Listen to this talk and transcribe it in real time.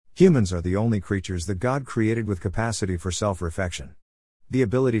Humans are the only creatures that God created with capacity for self-reflection. The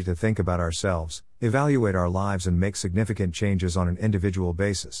ability to think about ourselves, evaluate our lives and make significant changes on an individual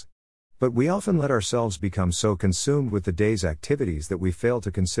basis. But we often let ourselves become so consumed with the day's activities that we fail to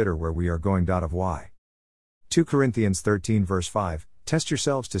consider where we are going. Of why. 2 Corinthians 13 verse 5, test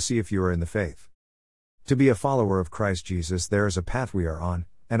yourselves to see if you are in the faith. To be a follower of Christ Jesus, there is a path we are on,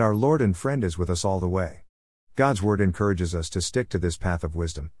 and our Lord and friend is with us all the way. God's word encourages us to stick to this path of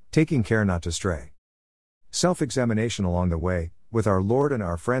wisdom, taking care not to stray. Self-examination along the way, with our Lord and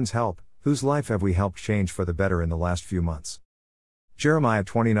our friend's help, whose life have we helped change for the better in the last few months? Jeremiah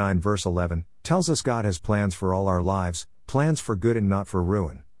 29 verse 11, tells us God has plans for all our lives, plans for good and not for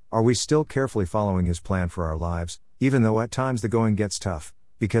ruin. Are we still carefully following His plan for our lives, even though at times the going gets tough,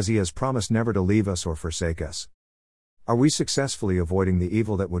 because He has promised never to leave us or forsake us? Are we successfully avoiding the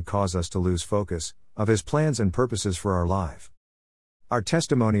evil that would cause us to lose focus of His plans and purposes for our life? Our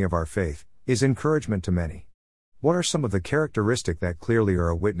testimony of our faith is encouragement to many. What are some of the characteristics that clearly are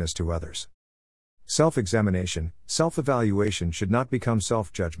a witness to others? Self-examination, self-evaluation should not become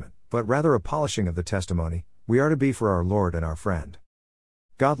self-judgment, but rather a polishing of the testimony we are to be for our Lord and our friend.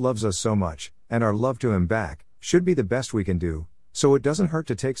 God loves us so much, and our love to Him back should be the best we can do, so it doesn't hurt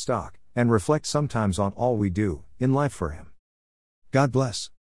to take stock and reflect sometimes on all we do in life for Him. God bless.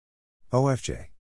 OFJ.